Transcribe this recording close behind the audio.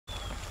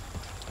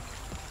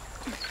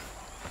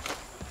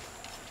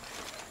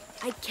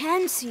I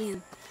can see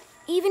him,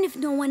 even if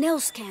no one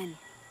else can.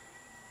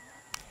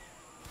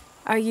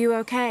 Are you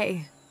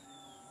okay?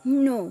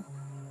 No.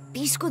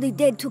 Pisco the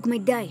Dead took my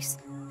dice,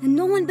 and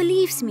no one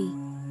believes me.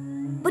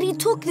 But he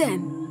took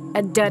them.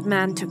 A dead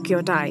man took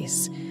your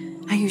dice.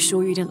 Are you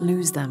sure you didn't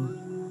lose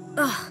them?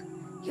 Ugh,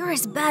 you're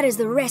as bad as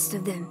the rest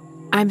of them.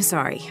 I'm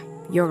sorry.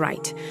 You're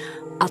right.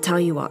 I'll tell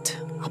you what.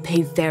 I'll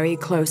pay very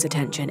close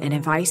attention, and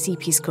if I see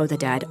Pisco the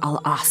Dead,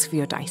 I'll ask for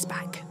your dice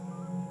back.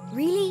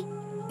 Really?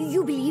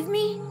 You believe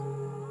me?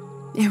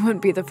 It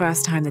wouldn't be the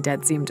first time the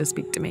dead seemed to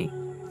speak to me.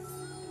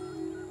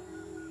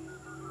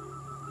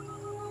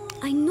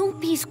 I know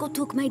Pisco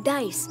took my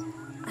dice.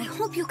 I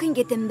hope you can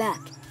get them back.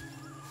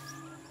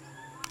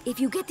 If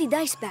you get the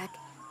dice back,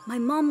 my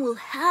mom will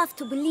have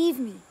to believe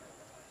me.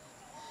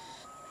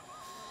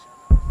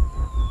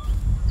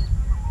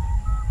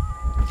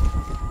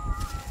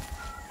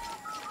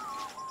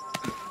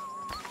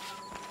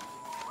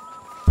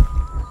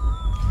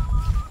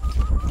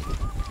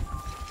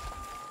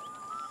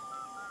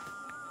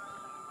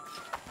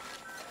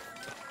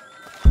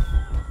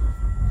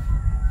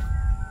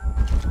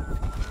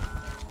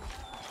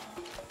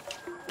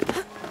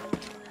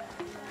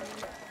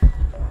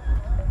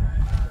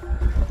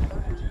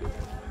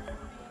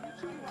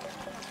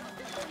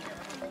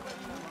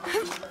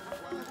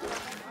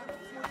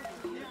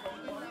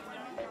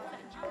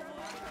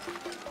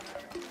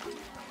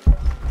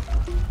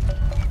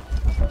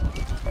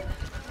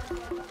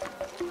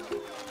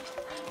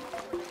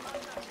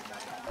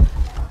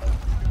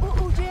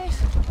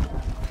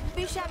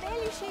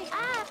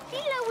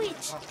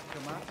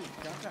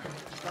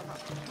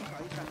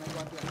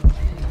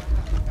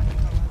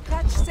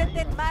 Catch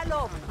seten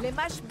malo, le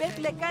mash bek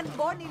le kan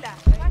bonila.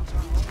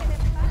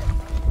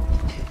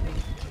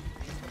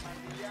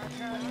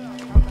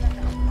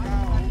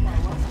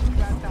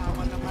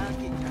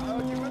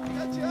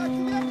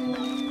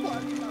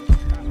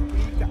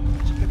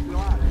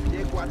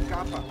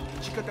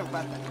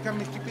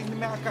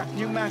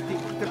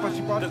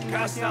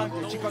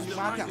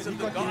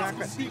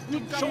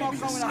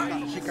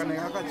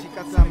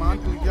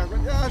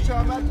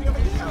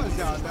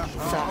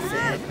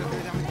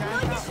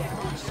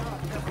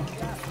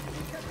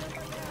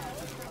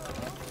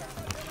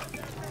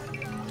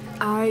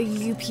 Are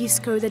you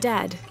Pisco the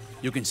Dead?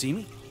 You can see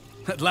me?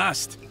 At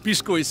last,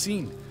 Pisco is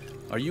seen.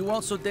 Are you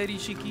also dead,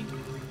 Ishiki?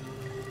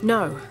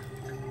 No.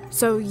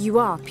 So you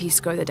are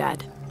Pisco the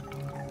Dead?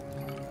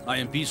 I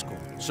am Pisco,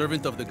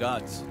 servant of the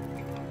gods.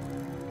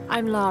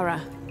 I'm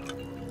Lara.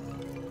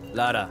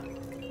 Lara.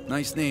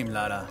 Nice name,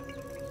 Lara.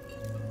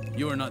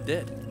 You are not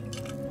dead.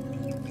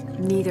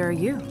 Neither are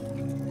you.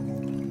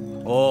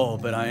 Oh,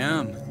 but I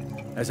am.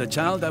 As a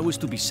child, I was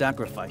to be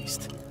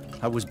sacrificed.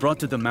 I was brought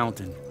to the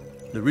mountain.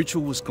 The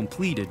ritual was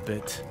completed,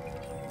 but...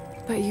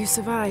 But you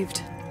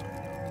survived.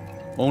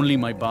 Only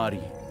my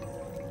body.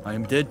 I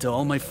am dead to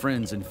all my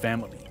friends and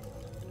family.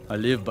 I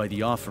live by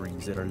the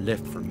offerings that are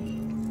left for me.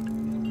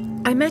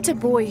 I met a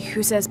boy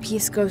who says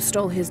Pisco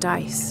stole his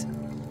dice.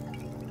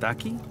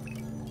 Takiy?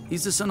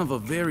 He's the son of a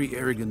very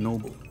arrogant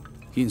noble.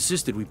 He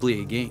insisted we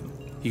play a game.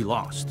 He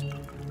lost.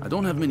 I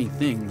don't have many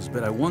things,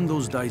 but I won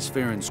those dice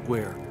fair and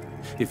square.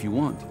 If you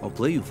want, I'll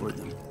play you for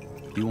them.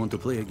 Do you want to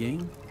play a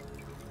game?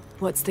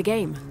 What's the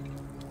game?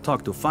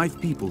 Talk to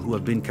 5 people who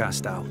have been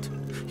cast out.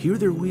 Hear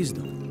their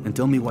wisdom and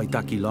tell me why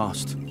Takiy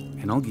lost,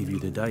 and I'll give you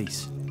the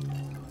dice.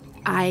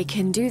 I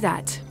can do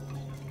that.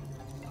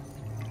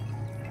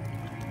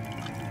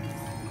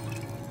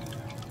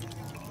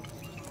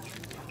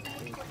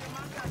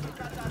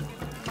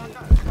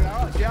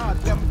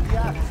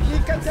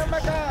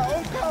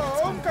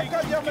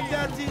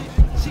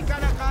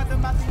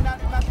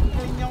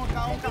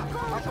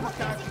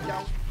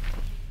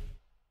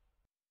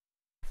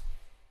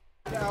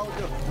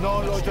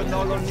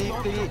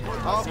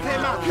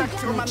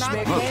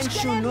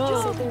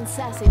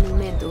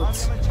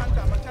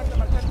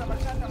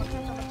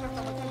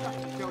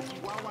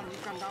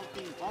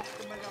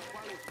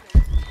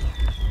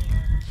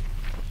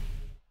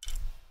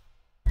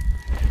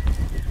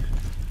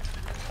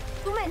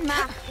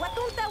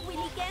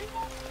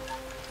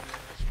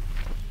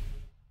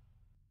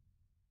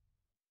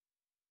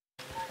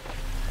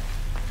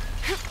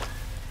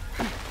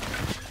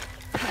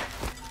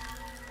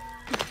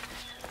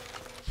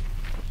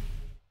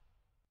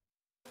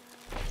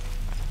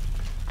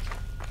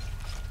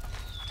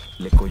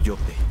 Le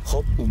coyote,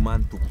 hop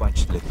uman tu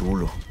pach le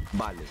tulo,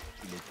 vale,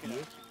 le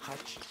pie,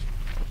 hach.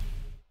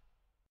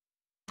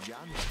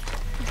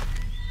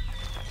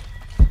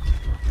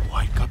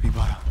 White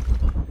capybara.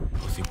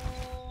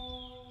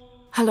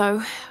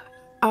 Hello.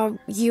 Are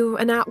you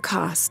an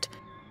outcast?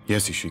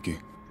 Yes, Ishiki.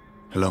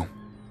 Hello.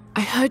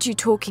 I heard you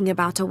talking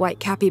about a white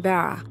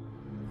capybara.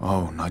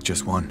 Oh, not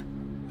just one.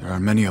 There are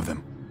many of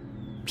them.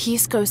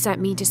 Pisco sent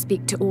me to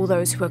speak to all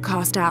those who are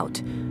cast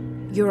out.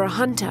 You're a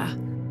hunter.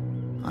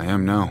 I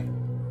am now.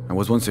 I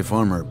was once a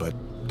farmer, but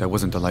that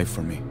wasn't the life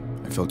for me.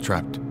 I felt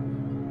trapped.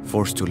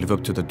 Forced to live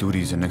up to the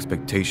duties and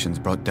expectations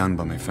brought down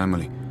by my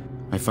family.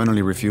 I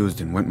finally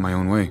refused and went my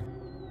own way.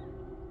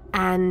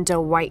 And a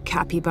white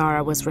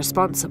capybara was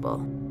responsible.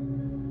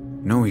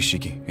 No,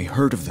 Ishiki, a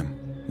herd of them.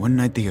 One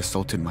night they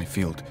assaulted my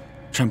field,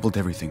 trampled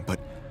everything, but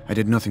I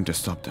did nothing to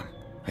stop them.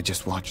 I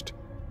just watched.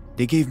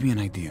 They gave me an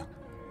idea.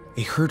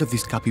 A herd of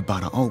these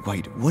capybara, all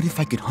white. What if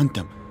I could hunt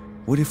them?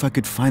 What if I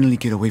could finally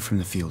get away from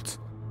the fields?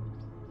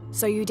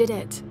 So you did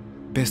it?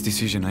 Best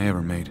decision I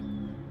ever made.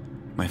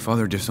 My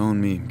father disowned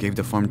me, gave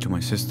the farm to my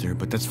sister,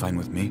 but that's fine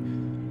with me.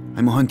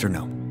 I'm a hunter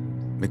now.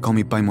 They call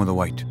me Paimo the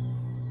White.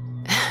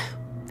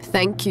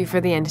 Thank you for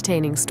the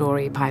entertaining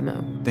story,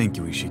 Paimo. Thank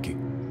you, Ishiki.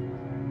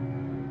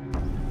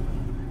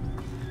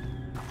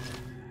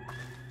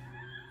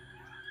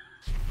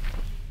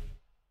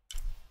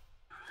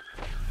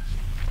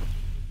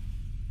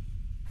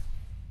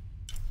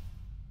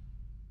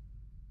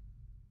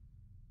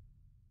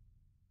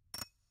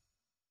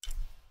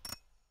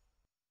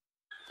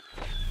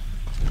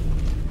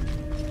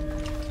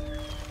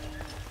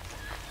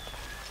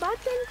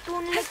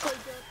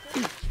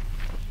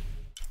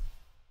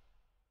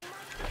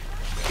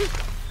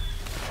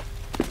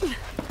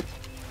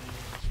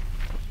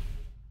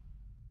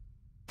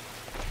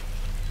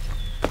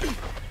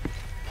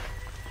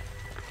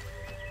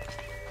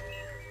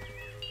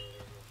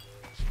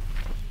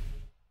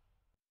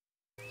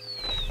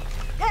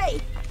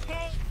 Hey!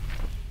 Hey!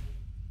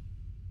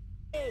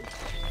 Hey!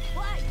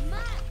 Why,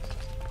 man?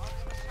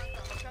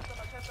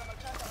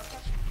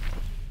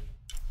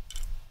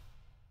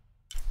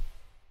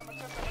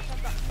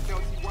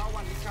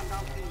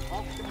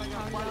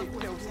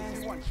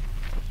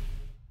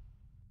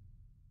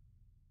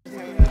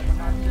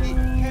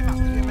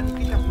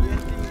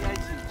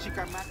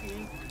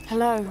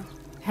 Hello.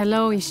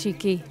 Hello,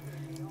 Ishiki.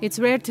 It's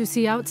rare to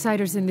see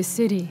outsiders in the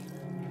city.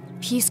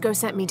 Pisco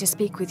sent me to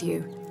speak with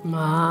you.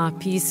 Ah,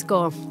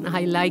 Pisco.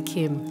 I like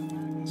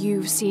him.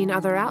 You've seen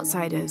other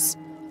outsiders?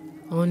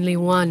 Only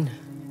one.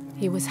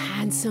 He was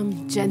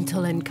handsome,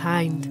 gentle, and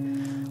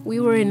kind. We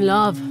were in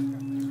love.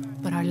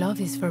 But our love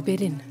is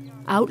forbidden.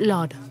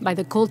 Outlawed by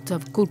the cult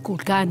of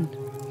Kukulkan.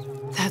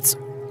 That's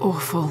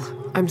awful.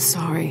 I'm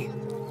sorry.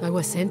 I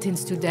was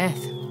sentenced to death,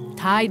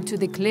 tied to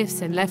the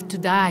cliffs and left to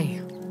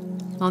die.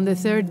 On the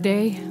third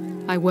day,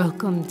 I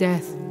welcomed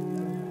death.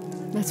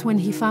 That's when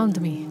he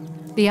found me,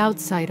 the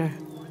outsider.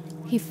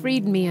 He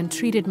freed me and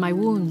treated my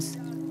wounds.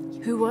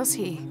 Who was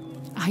he?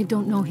 I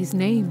don't know his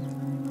name.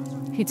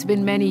 It's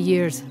been many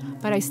years,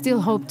 but I still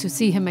hope to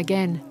see him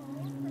again.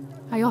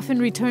 I often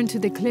return to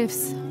the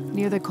cliffs,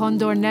 near the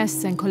condor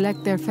nests, and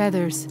collect their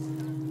feathers.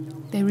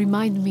 They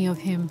remind me of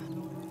him.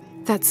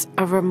 That's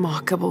a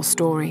remarkable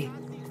story.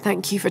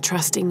 Thank you for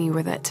trusting me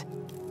with it.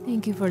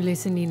 Thank you for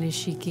listening,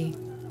 Ishiki.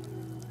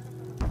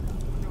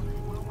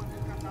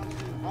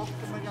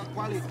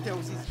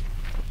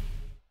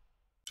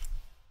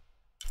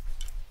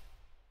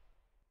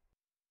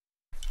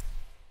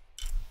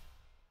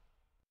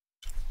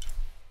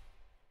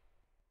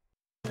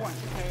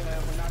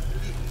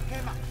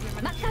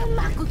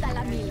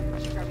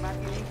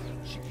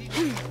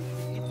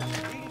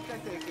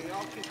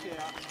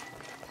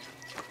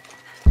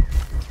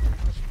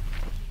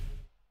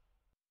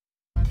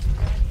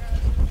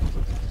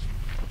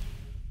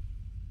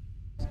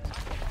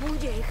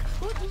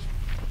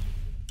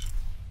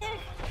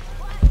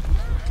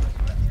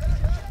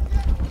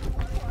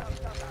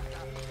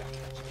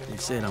 They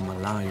said I'm a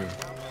liar.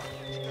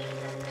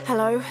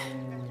 Hello.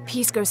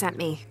 Pisco sent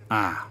me.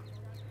 Ah,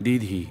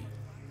 did he?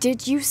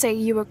 Did you say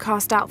you were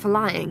cast out for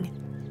lying?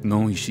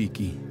 No,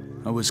 Ishiki.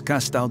 I was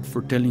cast out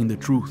for telling the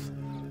truth.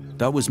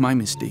 That was my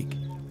mistake.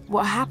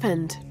 What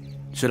happened?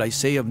 Should I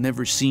say I've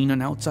never seen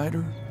an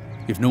outsider?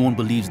 If no one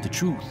believes the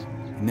truth,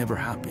 it never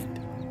happened.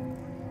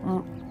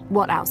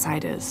 What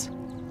outsiders?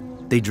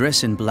 They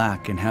dress in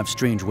black and have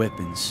strange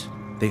weapons.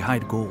 They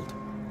hide gold.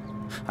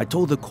 I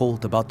told the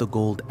cult about the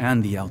gold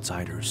and the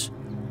outsiders.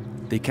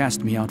 They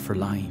cast me out for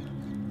lying.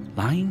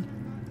 Lying?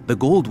 The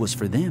gold was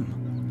for them.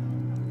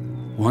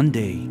 One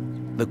day,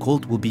 the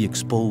cult will be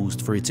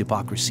exposed for its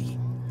hypocrisy.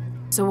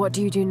 So what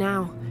do you do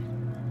now?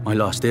 I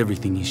lost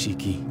everything,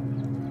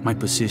 Ishiki. My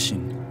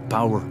position,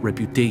 power,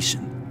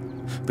 reputation.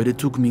 But it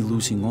took me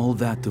losing all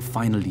that to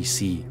finally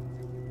see.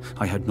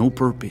 I had no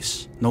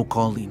purpose, no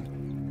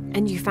calling.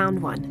 And you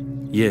found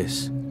one?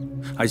 Yes.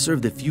 I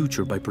serve the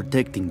future by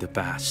protecting the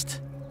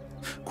past.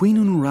 Queen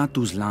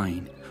Unuratu's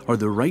line are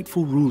the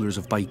rightful rulers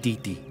of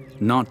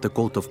Paititi, not the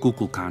cult of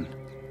Kukulkan.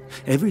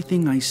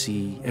 Everything I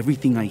see,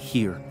 everything I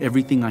hear,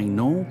 everything I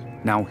know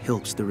now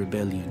helps the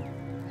rebellion.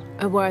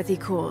 A worthy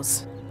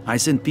cause. I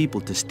send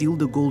people to steal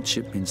the gold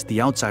shipments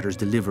the outsiders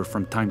deliver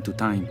from time to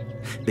time.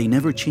 They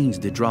never change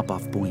the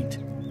drop-off point.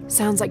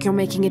 Sounds like you're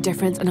making a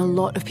difference in a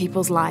lot of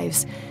people's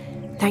lives.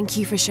 Thank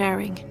you for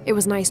sharing. It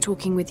was nice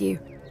talking with you.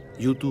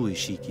 You too,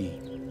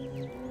 Ishiki.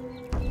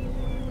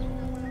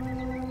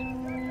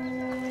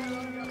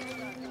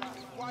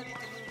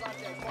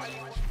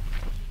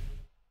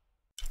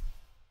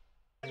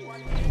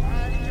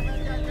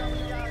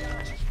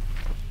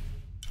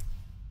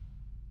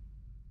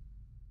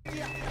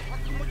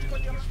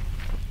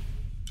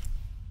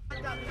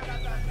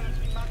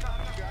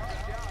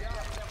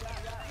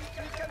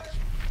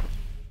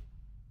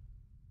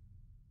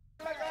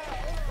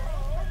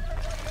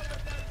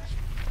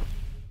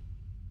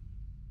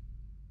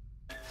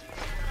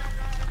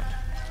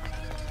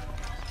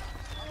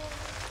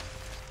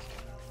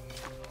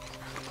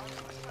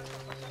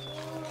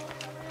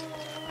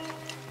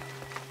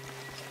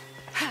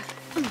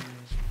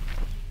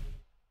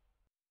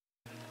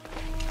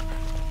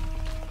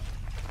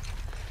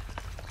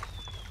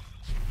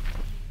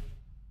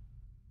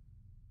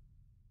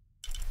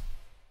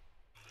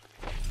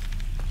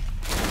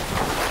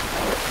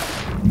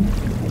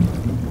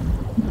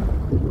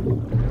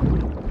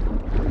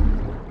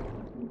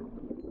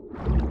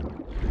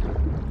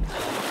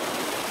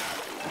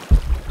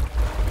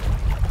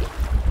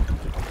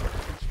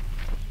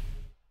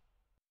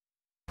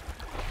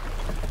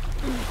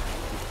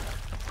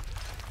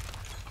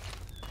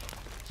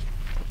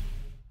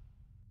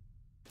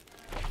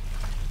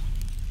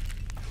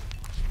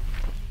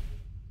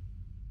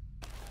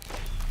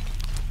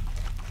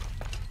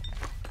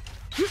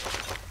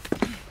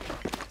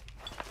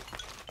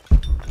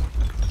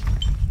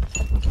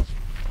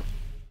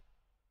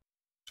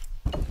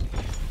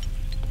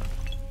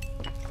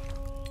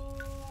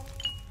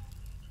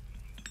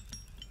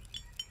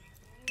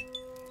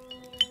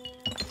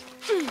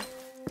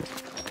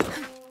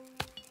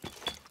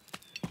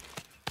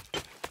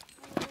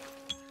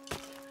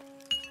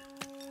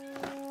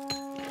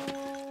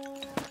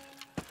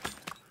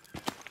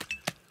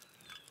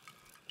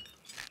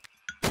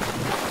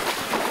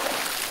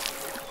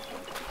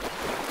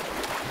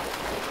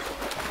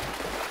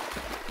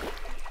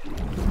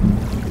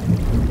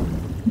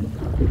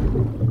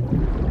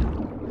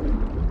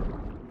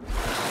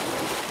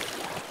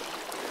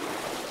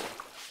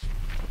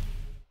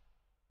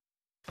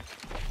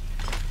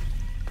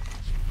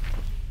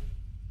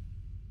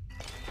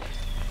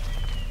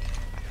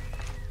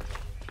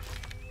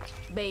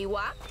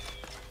 Beiwa?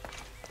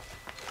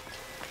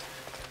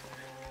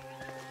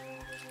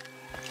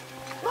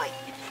 Boy!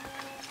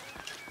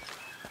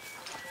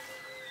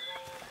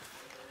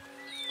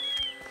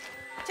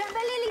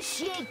 Chambelele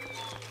shake!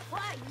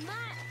 Why,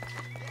 man?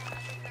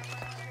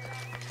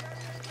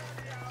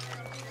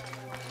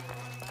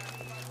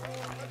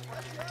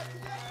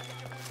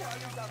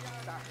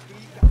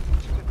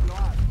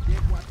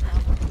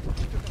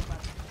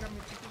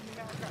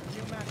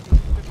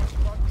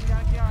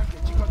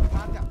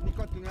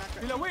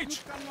 Ila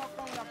witch!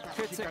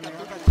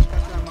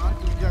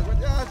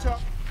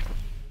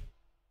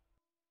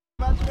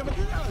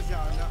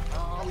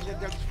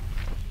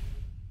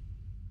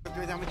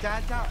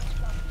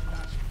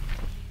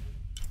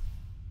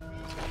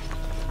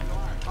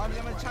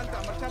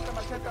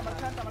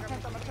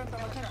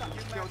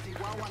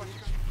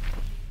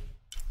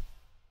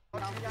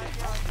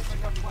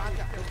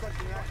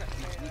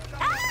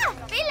 Ah!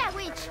 Villa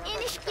Witch!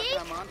 Inishki!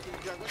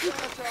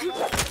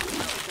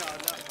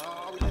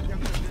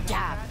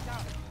 Jab!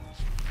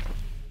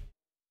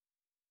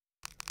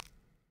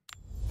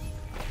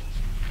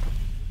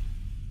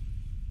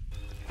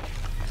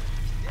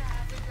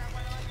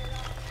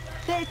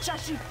 Te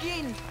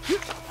chashikin!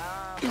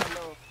 Ah,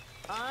 malo!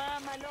 Ah,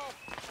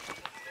 malo!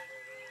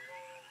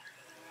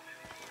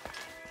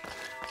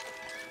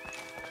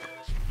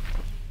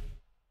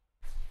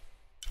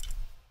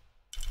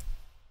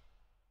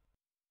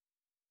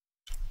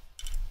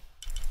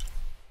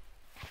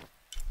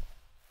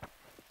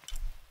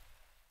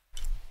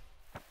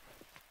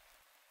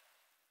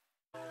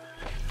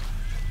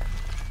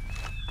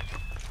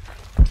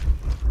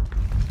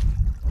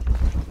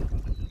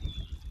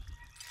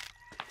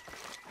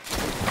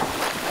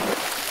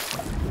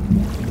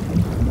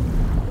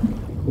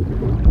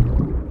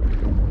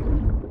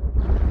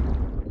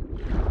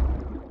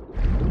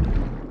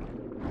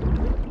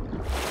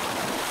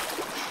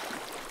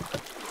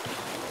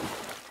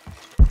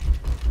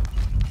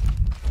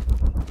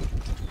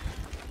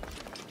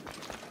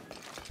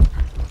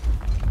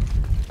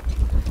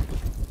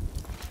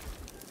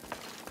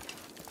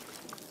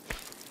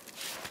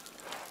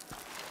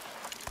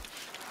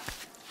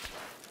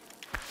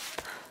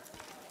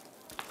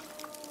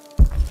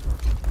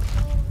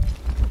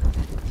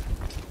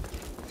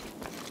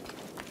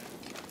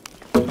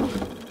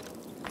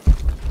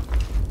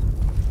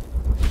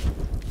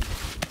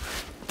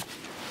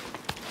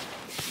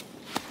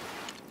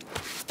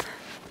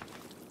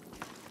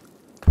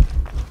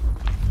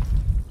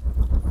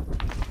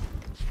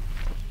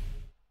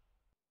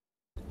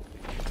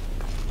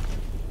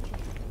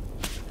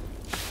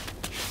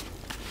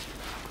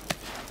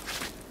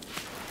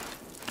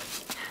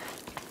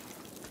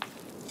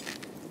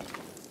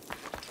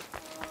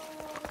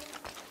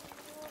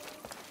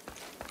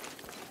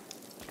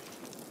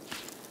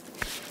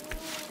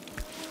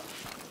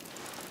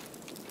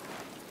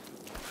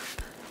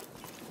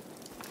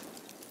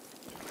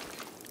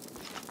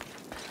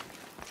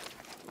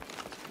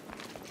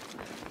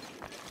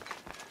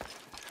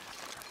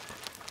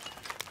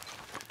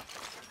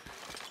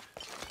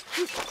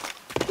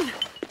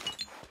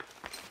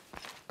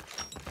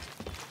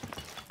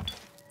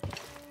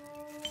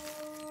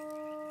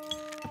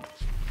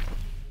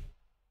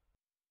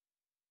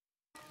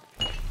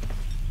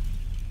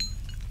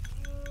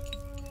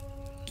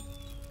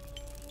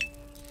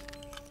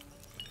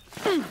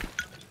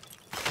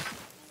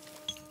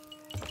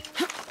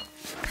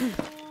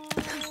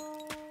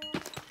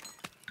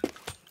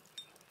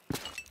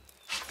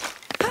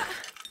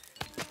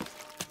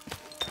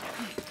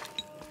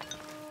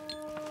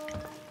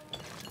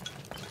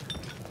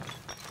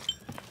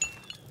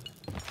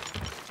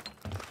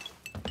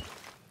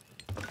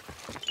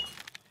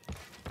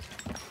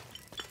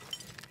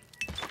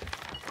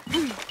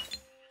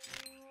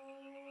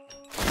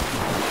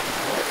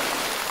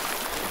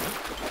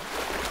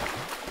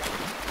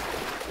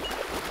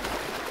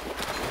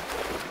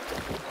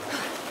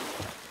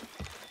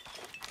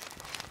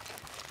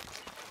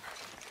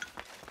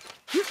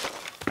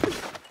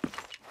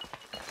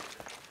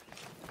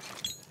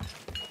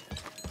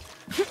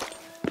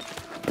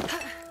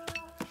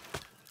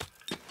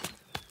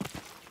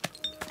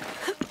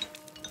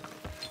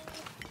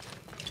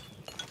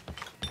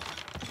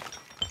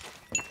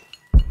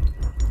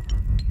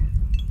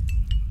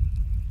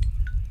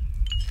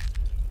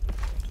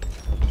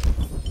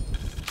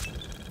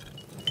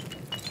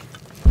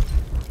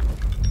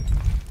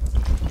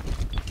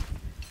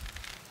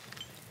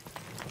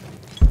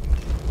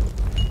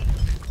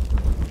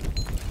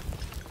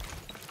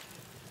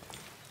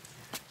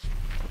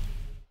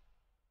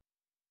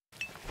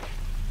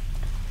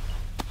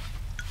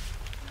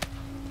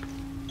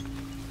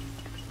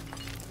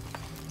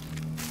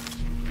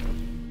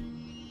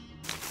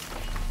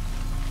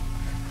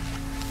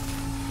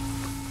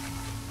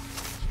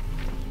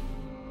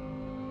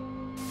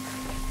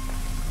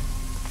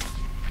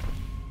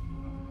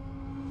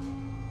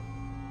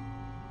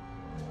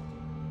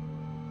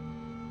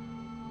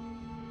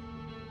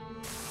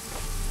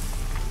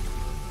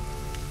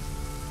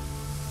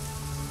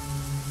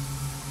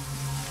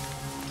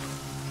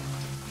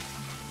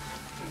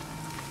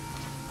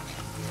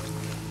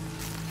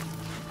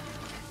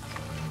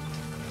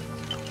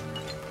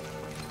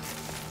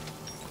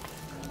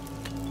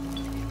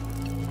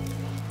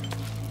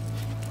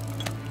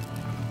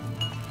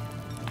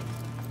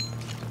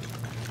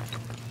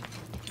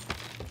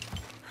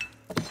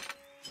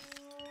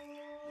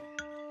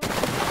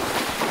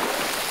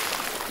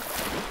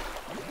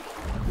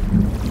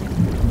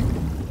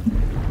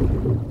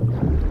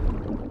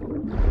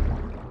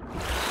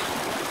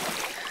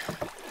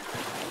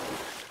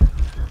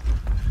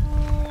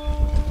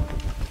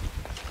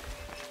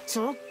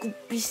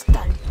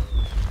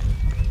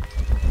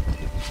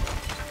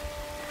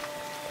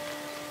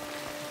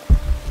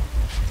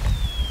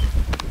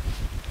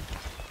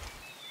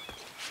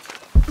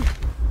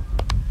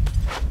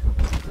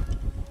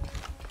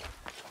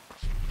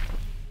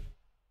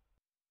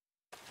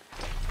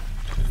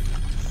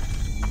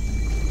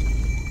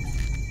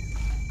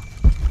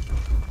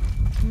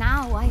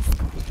 Now I...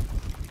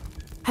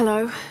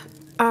 Hello?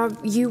 Are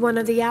you one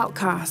of the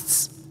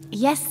outcasts?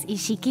 Yes,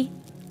 Ishiki.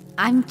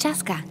 I'm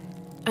Chaska.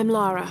 I'm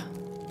Lara.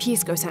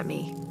 Pisco sent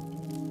me.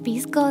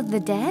 Pisco the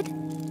dead?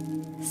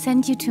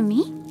 Sent you to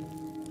me?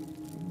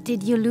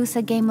 Did you lose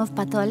a game of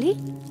Patoli?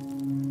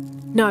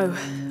 No.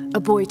 A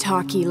boy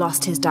Takiy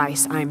lost his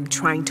dice. I'm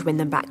trying to win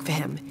them back for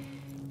him.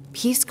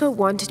 Pisco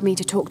wanted me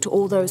to talk to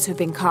all those who've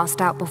been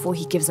cast out before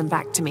he gives them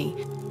back to me.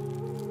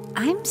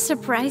 I'm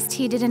surprised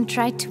he didn't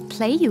try to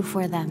play you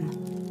for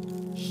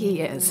them. He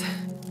is.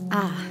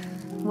 Ah,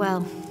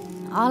 well,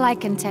 all I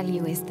can tell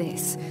you is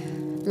this.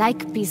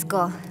 Like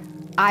Pisco,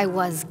 I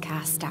was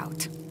cast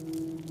out.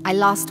 I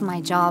lost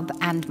my job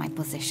and my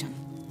position.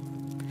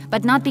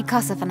 But not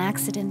because of an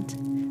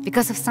accident,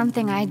 because of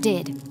something I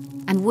did,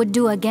 and would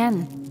do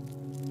again.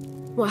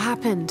 What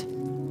happened?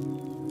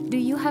 Do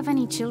you have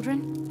any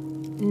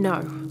children?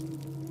 No.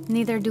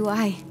 Neither do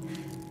I.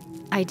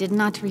 I did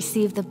not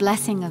receive the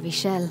blessing of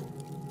Ishel.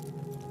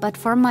 But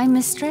for my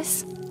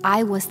mistress,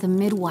 I was the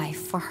midwife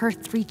for her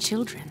 3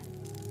 children.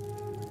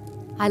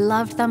 I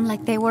loved them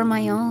like they were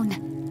my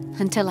own,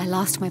 until I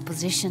lost my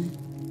position.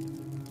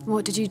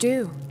 What did you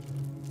do?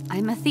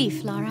 I'm a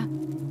thief, Lara.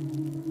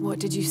 What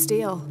did you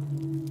steal?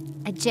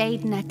 A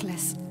jade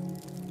necklace.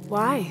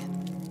 Why?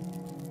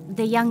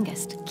 The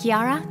youngest,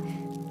 Kiara,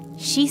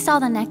 she saw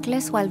the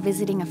necklace while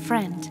visiting a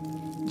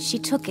friend. She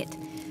took it.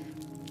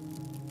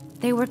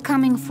 They were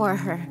coming for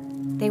her.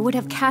 They would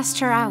have cast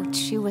her out.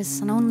 She was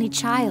an only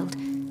child.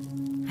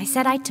 I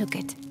said I took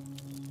it.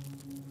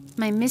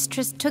 My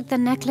mistress took the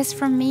necklace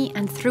from me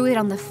and threw it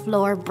on the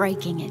floor,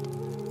 breaking it,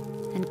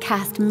 and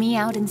cast me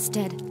out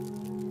instead.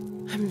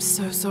 I'm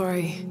so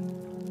sorry.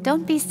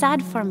 Don't be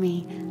sad for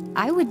me.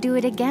 I would do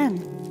it again.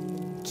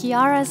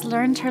 Kiara's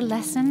learned her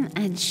lesson,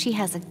 and she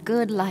has a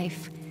good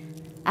life.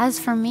 As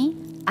for me,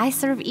 I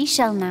serve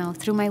Ishel now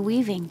through my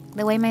weaving,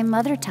 the way my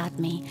mother taught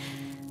me.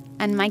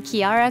 And my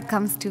Kiara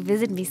comes to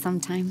visit me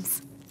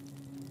sometimes.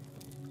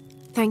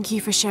 Thank you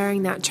for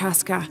sharing that,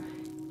 Chaska.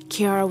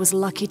 Kiara was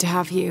lucky to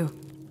have you.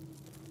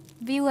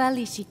 Be well,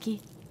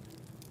 Ishiki.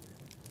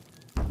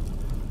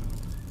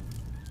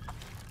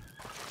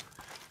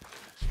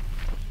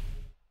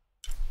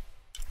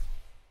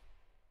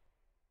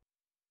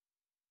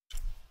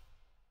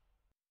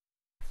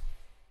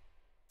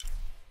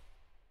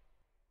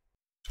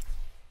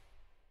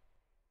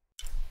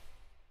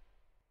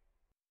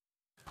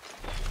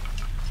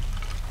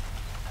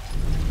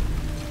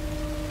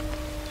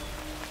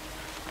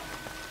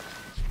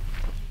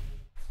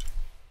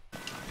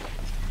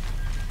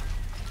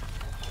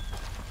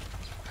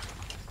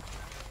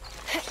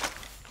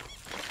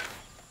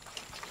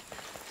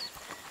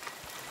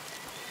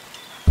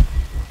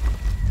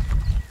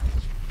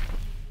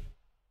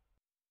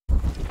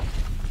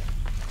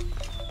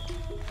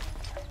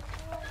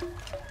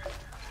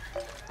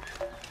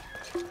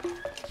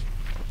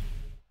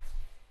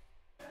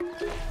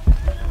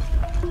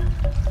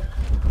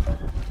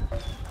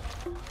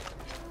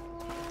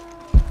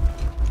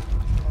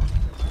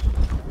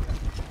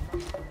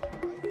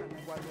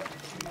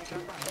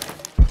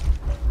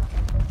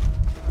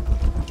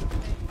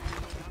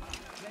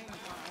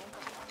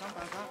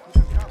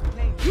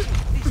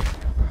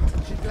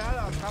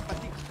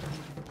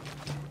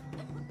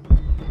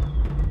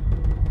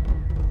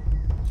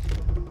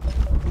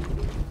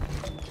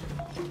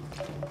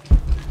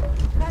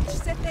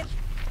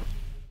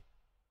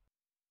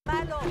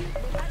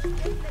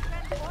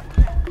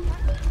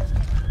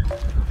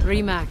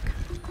 Rimac,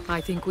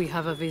 I think we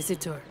have a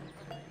visitor.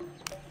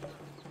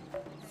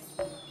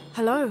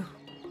 Hello.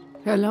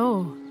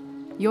 Hello.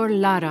 You're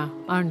Lara,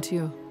 aren't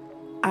you?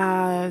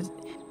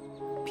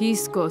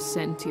 Pisco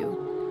sent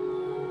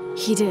you.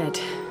 He did.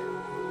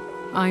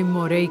 I'm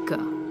Moreika.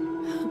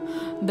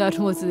 That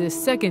was the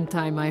second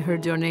time I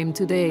heard your name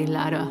today,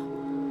 Lara.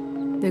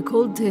 The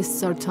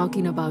cultists are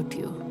talking about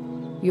you.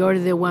 You're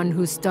the one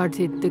who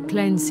started the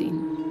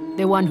cleansing.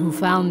 The one who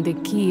found the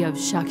key of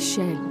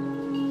Shakshel.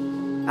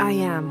 I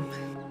am.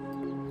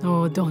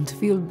 Oh, don't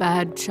feel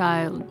bad,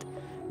 child.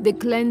 The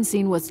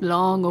cleansing was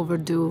long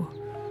overdue.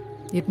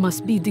 It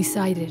must be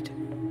decided.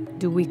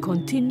 Do we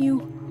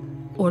continue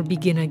or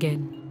begin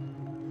again?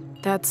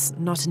 That's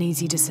not an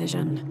easy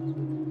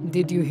decision.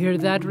 Did you hear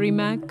that,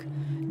 Rimac?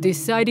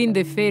 Deciding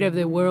the fate of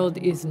the world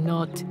is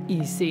not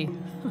easy.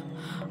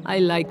 I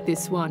like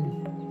this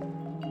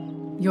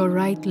one. You're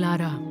right,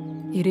 Lara.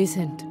 It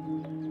isn't.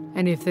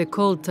 And if the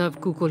cult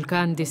of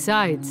Kukulkan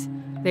decides,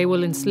 they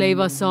will enslave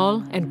us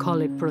all and call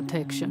it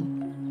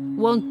protection.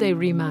 Won't they,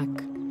 Rimac?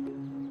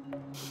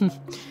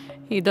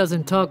 He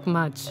doesn't talk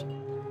much.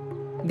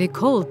 The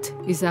cult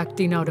is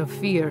acting out of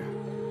fear.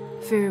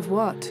 Fear of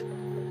what?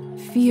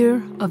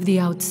 Fear of the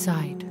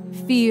outside.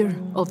 Fear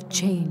of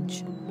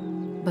change.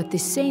 But the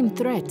same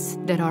threats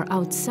that are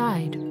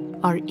outside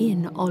are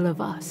in all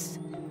of us.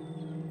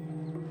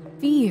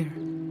 Fear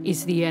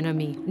is the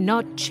enemy,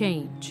 not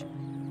change.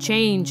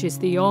 Change is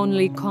the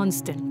only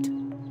constant.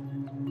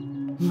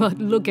 But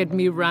look at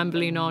me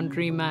rambling on,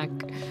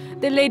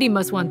 Dreamac. The lady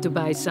must want to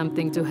buy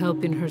something to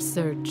help in her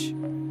search.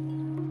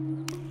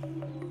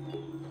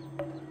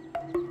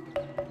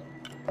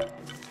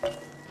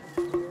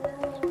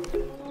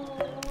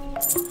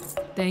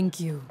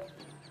 Thank you.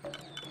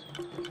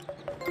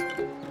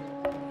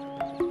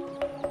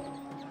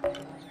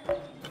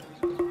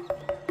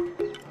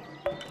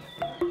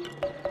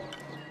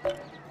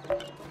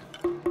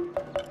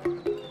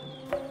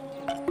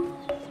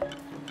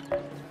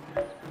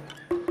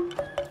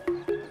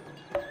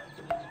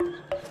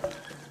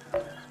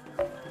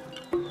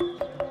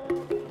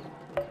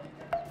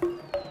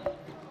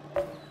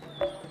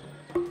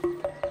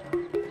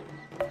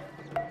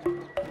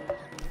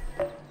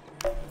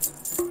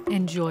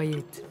 Enjoy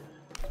it.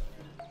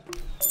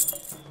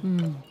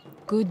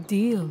 Good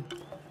deal.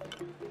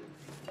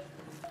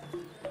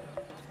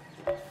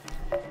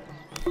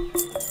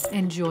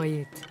 Enjoy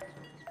it.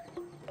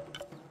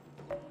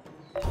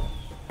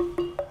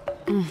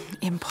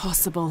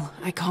 Impossible.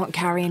 I can't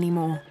carry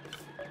anymore.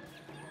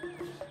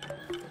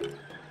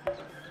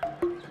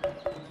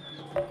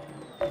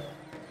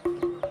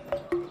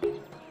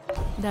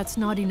 That's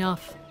not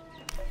enough.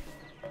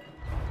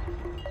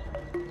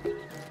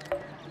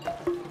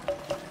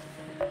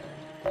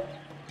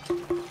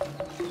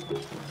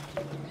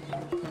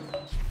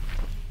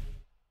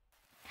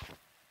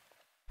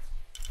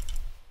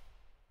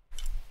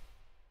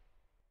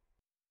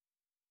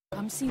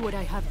 Come see what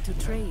I have to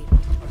trade.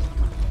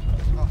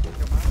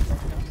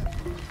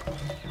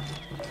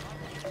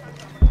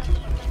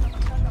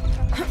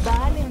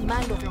 Vale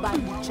malo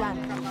baluchan.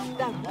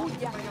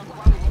 Daguya.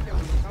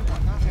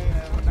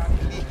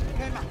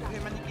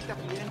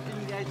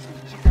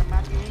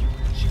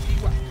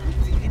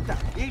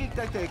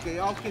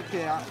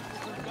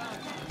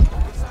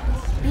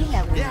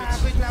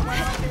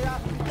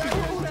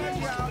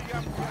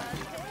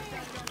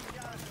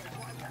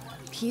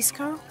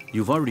 Pisco?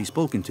 You've already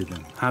spoken to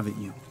them, haven't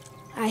you?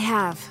 I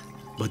have.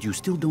 But you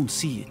still don't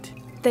see it.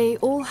 They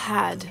all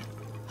had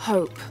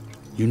hope.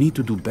 You need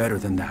to do better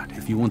than that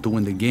if you want to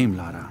win the game,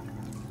 Lara.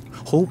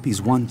 Hope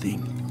is one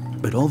thing,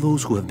 but all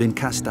those who have been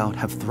cast out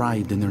have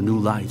thrived in their new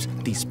lives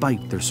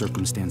despite their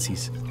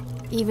circumstances.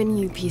 Even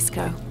you,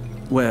 Pisco.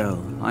 Well,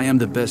 I am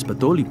the best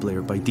Batoli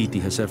player Paititi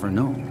has ever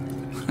known.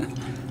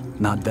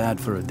 Not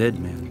bad for a dead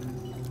man.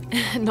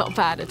 Not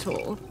bad at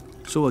all.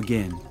 So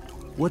again,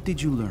 what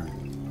did you learn?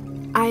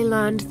 I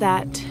learned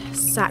that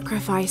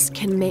sacrifice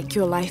can make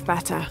your life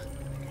better.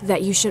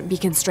 That you shouldn't be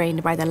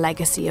constrained by the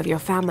legacy of your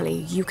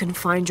family. You can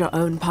find your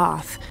own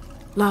path.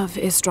 Love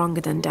is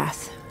stronger than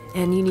death,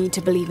 and you need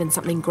to believe in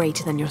something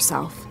greater than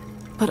yourself.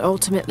 But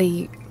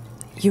ultimately,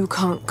 you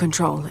can't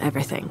control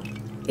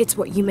everything. It's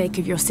what you make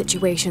of your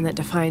situation that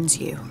defines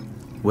you.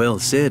 Well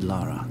said,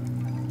 Lara.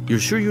 You're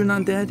sure you're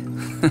not dead?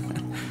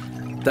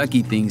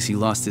 Takiy thinks he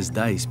lost his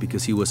dice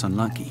because he was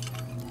unlucky.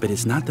 But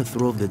it's not the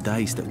throw of the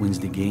dice that wins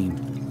the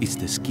game. It's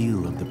the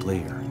skill of the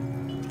player.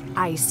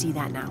 I see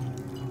that now.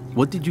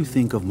 What did you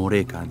think of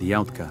Moreka, the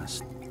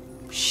outcast?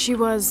 She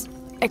was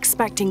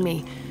expecting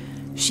me.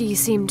 She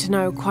seemed to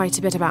know quite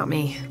a bit about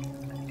me.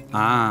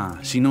 Ah,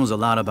 she knows a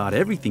lot about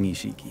everything,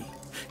 Ishiki.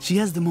 She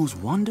has the most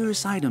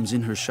wondrous items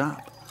in her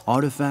shop.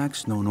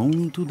 Artifacts known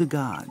only to the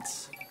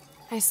gods.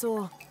 I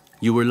saw.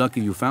 You were lucky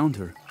you found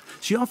her.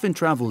 She often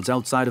travels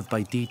outside of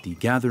Paititi,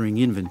 gathering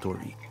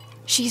inventory.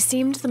 She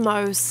seemed the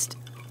most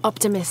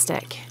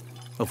optimistic.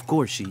 Of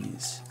course she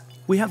is.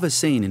 We have a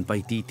saying in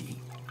Paititi.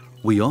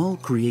 We all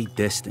create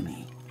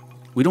destiny.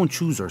 We don't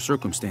choose our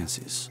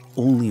circumstances,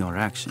 only our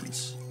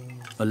actions.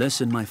 A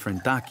lesson my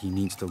friend Takiy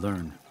needs to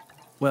learn.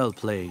 Well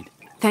played.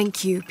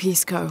 Thank you,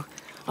 Pisco.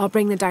 I'll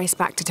bring the dice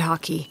back to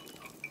Takiy.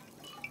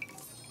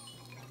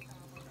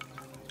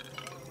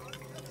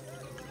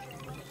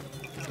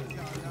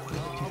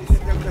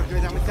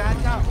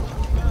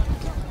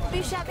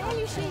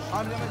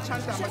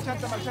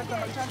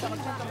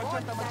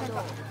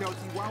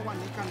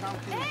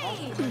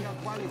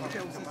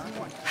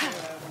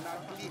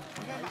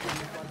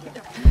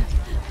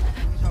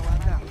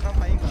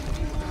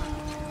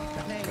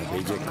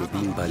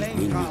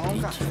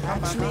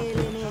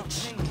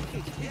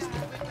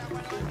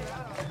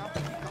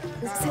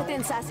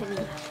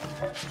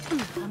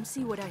 Come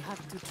see what I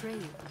have to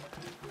trade.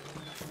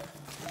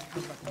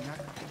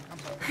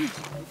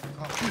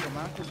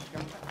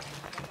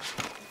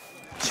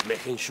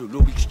 Schmecken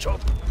Shulubich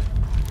Chop.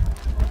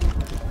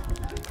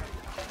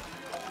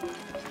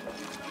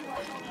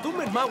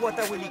 Dumen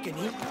Mawata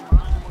Wilikeni.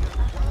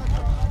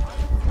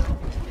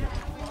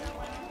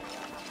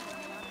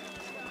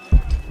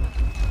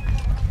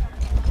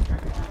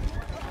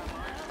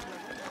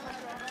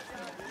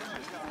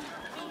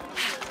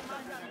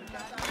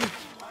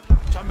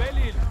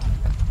 Chambeli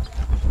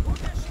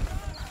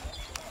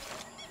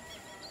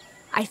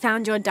I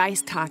found your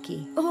dice,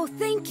 Takiy. Oh,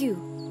 thank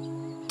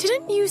you.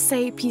 Didn't you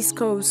say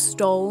Pisco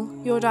stole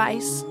your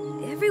dice?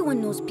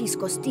 Everyone knows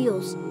Pisco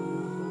steals.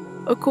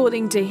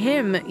 According to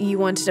him, you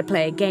wanted to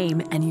play a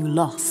game and you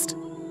lost.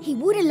 He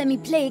wouldn't let me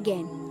play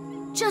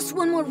again. Just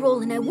one more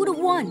roll and I would have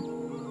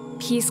won.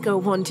 Pisco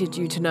wanted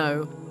you to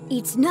know.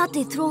 It's not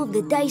the throw of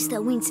the dice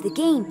that wins the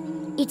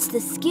game. It's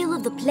the skill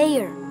of the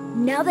player.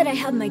 Now that I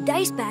have my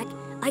dice back,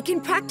 I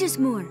can practice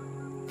more.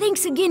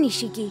 Thanks again,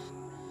 Ishiki.